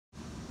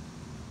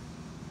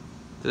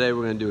Today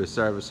we're going to do a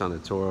service on the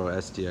Toro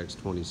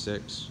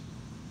STX26.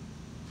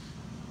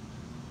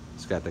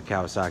 It's got the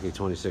Kawasaki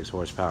 26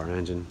 horsepower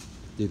engine.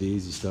 Do the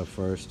easy stuff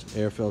first.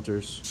 Air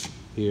filters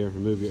here.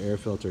 Remove your air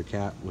filter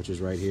cap, which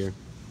is right here.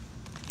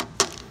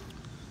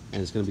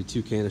 And it's going to be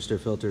 2 canister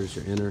filters,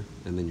 your inner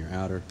and then your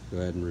outer. Go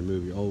ahead and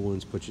remove your old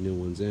ones, put your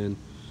new ones in.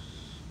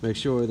 Make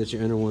sure that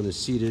your inner one is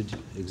seated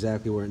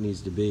exactly where it needs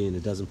to be and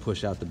it doesn't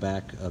push out the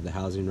back of the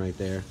housing right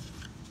there.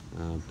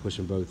 Push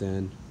them both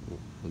in,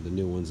 with the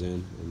new ones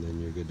in, and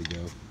then you're good to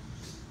go.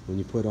 When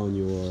you put on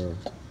your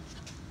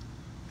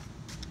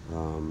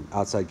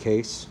outside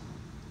case,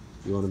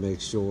 you want to make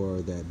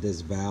sure that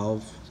this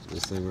valve,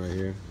 this thing right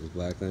here, this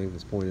black thing,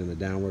 is pointing in the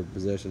downward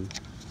position.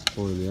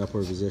 Pointing in the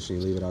upward position,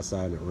 you leave it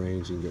outside and it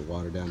rains, you can get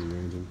water down in your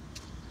engine.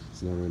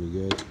 It's never any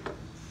good.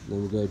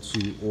 Then we go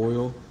to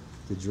oil.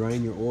 To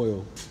drain your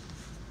oil,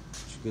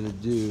 what you're going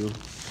to do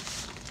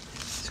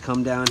is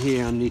come down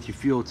here underneath your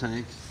fuel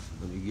tank.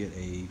 Let me get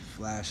a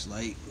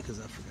flashlight because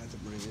I forgot to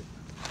bring it.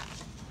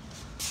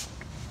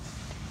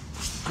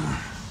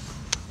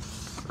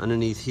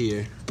 Underneath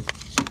here,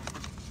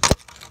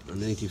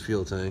 underneath your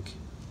fuel tank,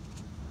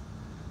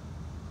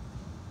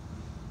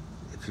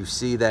 if you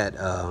see that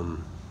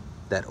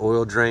that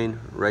oil drain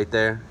right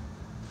there,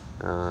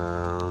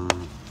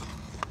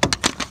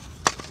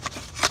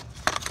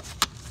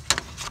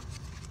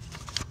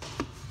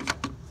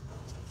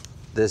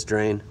 this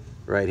drain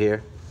right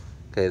here,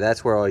 okay,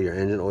 that's where all your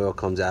engine oil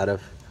comes out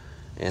of.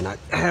 And I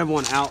have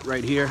one out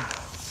right here.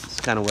 It's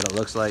kind of what it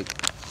looks like.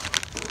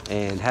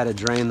 And how to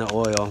drain the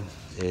oil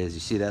is, you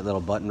see that little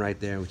button right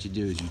there? What you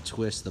do is you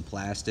twist the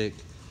plastic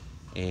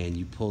and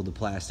you pull the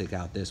plastic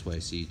out this way.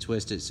 So you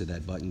twist it so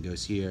that button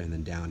goes here and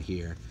then down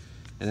here.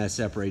 And that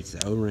separates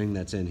the O-ring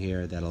that's in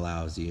here that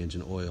allows the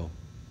engine oil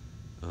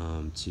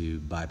to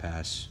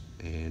bypass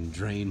and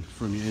drain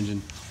from your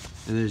engine.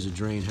 And there's a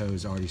drain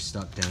hose already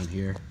stuck down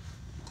here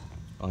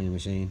on your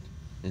machine,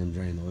 and I'm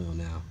draining the oil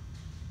now,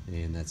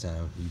 and that's how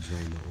you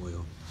drain the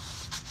oil.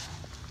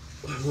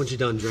 Once you're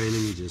done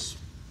draining, you just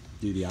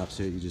do the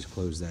opposite. You just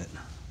close that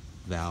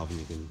valve and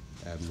you can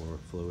add more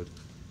fluid.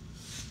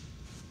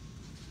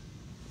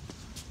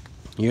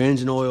 Your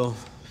engine oil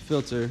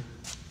filter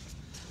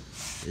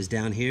is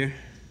down here.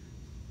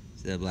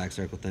 See that black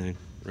circle thing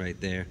right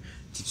there?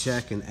 To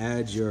check and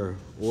add your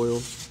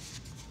oil,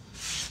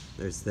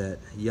 there's that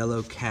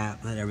yellow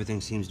cap that everything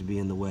seems to be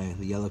in the way.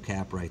 The yellow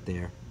cap right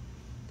there.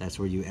 That's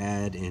where you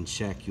add and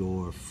check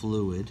your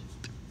fluid.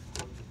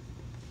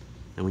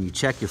 And when you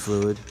check your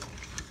fluid,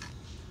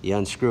 you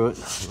unscrew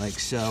it like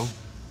so,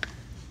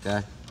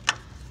 okay?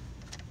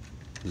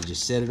 You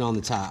just set it on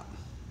the top.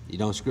 You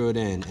don't screw it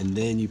in, and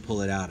then you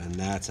pull it out, and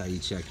that's how you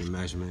check your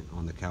measurement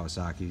on the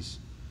Kawasaki's.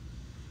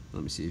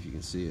 Let me see if you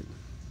can see it.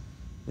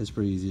 It's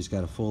pretty easy. It's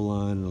got a full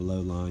line and a low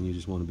line. You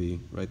just want to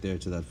be right there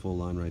to that full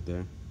line right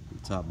there,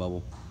 the top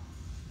bubble.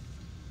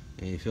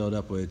 And you fill it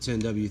up with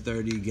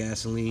 10W30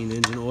 gasoline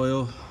engine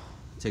oil.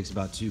 It takes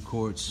about 2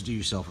 quarts. Do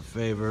yourself a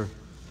favor.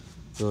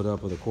 Fill it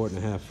up with 1.5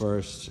 quarts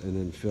first, and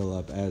then fill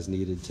up as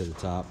needed to the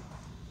top.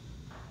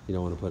 You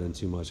don't want to put in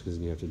too much because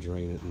then you have to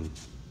drain it, and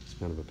it's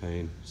kind of a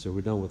pain. So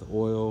we're done with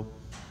oil.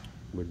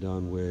 We're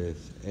done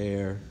with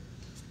air.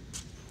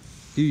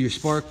 Do your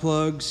spark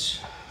plugs.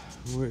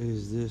 Where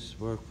is this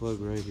spark plug?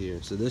 Right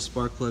here. So this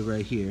spark plug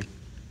right here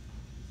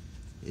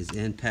is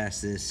in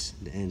past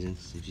the engine.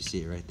 So if you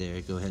see it right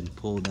there, go ahead and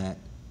pull that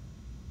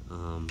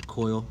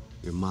coil,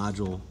 your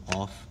module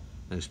off,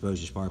 and expose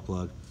your spark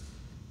plug,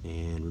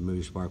 and remove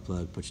your spark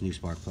plug, put your new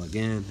spark plug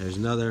in. There's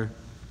another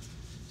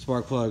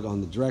spark plug on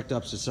the direct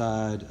opposite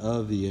side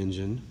of the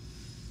engine,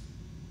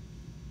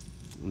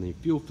 and the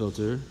fuel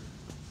filter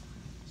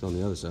is on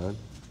the other side.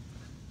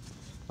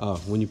 Oh,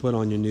 when you put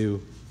on your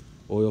new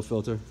oil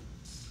filter,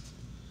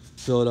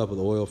 fill it up with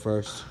oil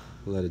first,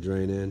 let it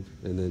drain in,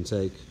 and then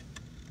take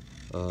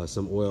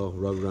some oil,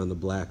 rub it around the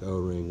black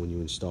O-ring when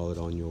you install it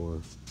on your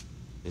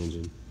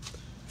engine.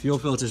 Fuel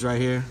filter's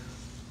right here.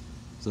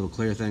 This little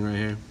clear thing right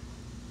here.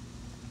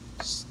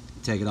 Just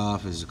take it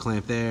off. There's a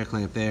clamp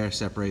there,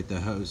 separate the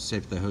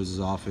hoses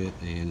off it,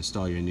 and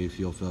install your new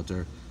fuel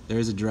filter. There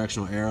is a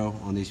directional arrow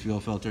on these fuel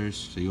filters,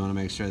 so you want to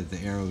make sure that the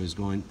arrow is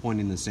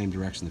pointing in the same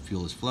direction the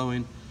fuel is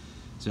flowing.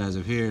 So as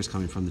of here, it's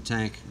coming from the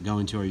tank,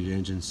 going toward your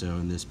engine, so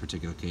in this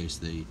particular case,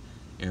 the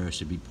arrow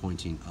should be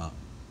pointing up.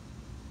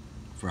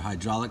 For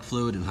hydraulic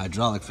fluid and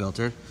hydraulic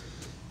filter,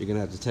 you're gonna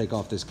have to take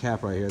off this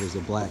cap right here. There's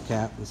a black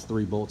cap, there's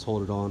 3 bolts,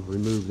 hold it on,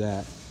 remove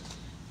that.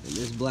 And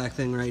this black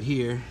thing right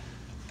here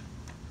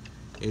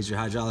is your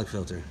hydraulic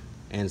filter,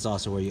 and it's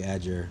also where you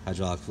add your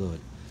hydraulic fluid.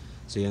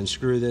 So you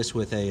unscrew this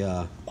with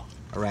a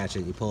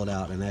ratchet, you pull it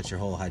out, and that's your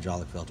whole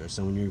hydraulic filter.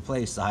 So when you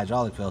replace the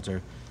hydraulic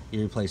filter,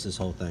 you replace this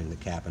whole thing, the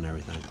cap and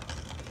everything.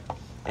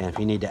 And if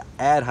you need to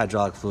add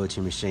hydraulic fluid to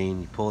your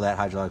machine, you pull that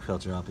hydraulic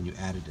filter up and you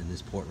add it in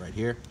this port right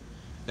here.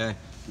 Okay,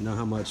 you know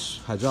how much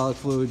hydraulic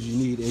fluid you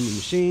need in your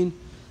machine.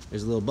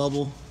 There's a little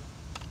bubble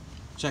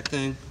check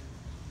thing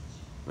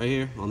right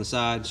here on the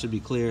side. It should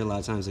be clear. A lot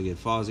of times they get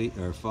foggy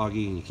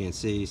and you can't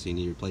see, so you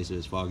need to replace it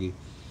as foggy.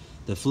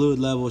 The fluid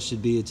level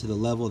should be to the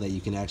level that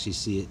you can actually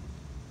see it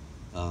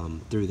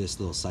through this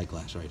little sight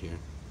glass right here.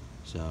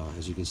 So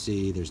as you can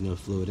see, there's no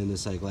fluid in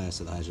this sight glass,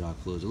 so the hydraulic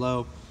fluid is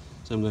low.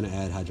 So I'm going to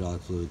add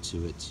hydraulic fluid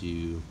to it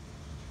to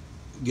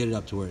get it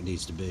up to where it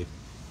needs to be.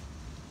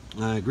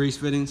 Grease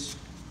fittings,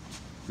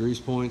 grease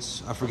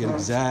points. I forget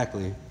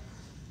exactly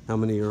how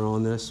many are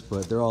on this,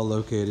 but they're all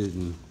located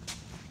in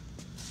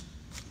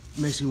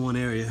basically one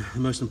area. The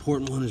most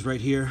important one is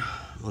right here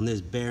on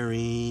this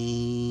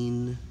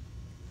bearing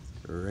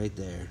right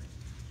there.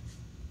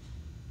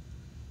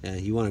 Yeah,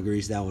 you want to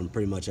grease that one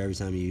pretty much every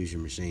time you use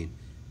your machine,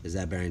 because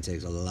that bearing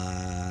takes a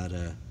lot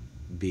of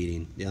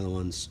beating. The other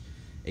one's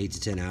 8 to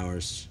 10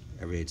 hours,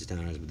 every 8 to 10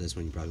 hours, but this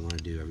one you probably want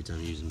to do every time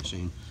you use the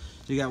machine.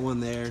 So you got one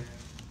there,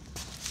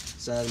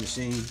 side of the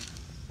machine.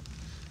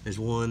 There's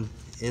one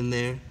in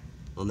there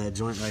on that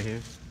joint right here.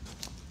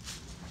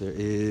 There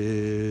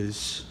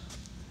is,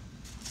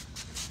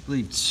 I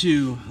believe,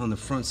 two on the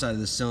front side of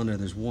the cylinder.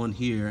 There's one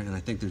here, and I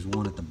think there's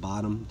one at the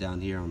bottom,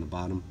 down here on the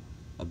bottom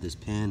of this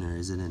pin, or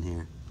is it in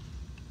here?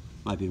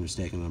 Might be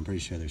mistaken, but I'm pretty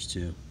sure there's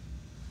two.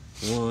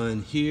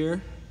 One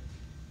here.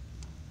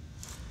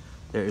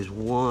 There is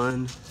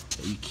one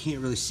that you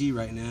can't really see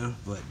right now,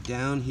 but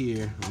down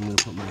here, I'm gonna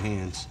put my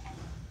hands.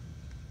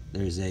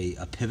 There's a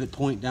pivot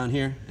point down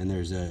here, and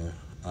there's a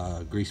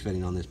grease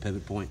fitting on this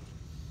pivot point.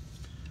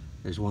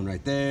 There's one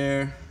right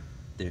there.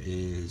 There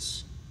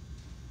is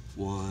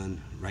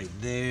one right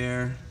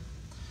there.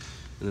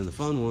 And then the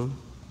fun one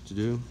to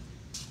do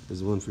is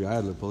the one for your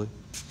idler pulley.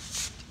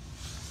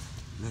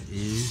 And that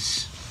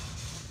is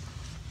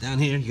down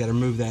here. You gotta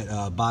remove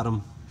that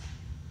bottom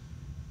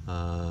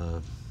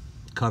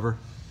cover.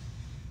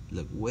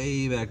 Look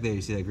way back there,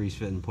 you see that grease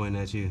fitting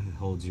pointing at you? It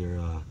holds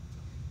your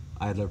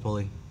idler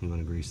pulley. You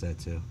wanna grease that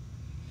too.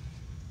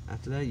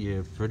 After that,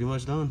 you're pretty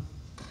much done.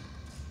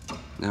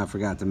 Now I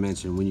forgot to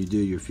mention, when you do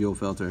your fuel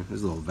filter,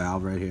 there's a little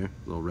valve right here,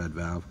 a little red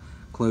valve.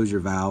 Close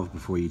your valve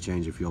before you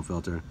change your fuel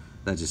filter.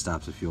 That just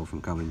stops the fuel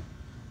from coming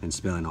and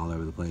spilling all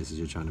over the place as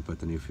you're trying to put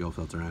the new fuel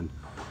filter in.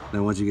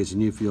 Then once you get your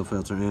new fuel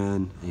filter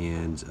in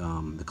and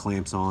the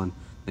clamps on,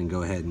 then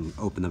go ahead and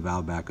open the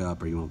valve back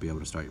up, or you won't be able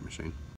to start your machine.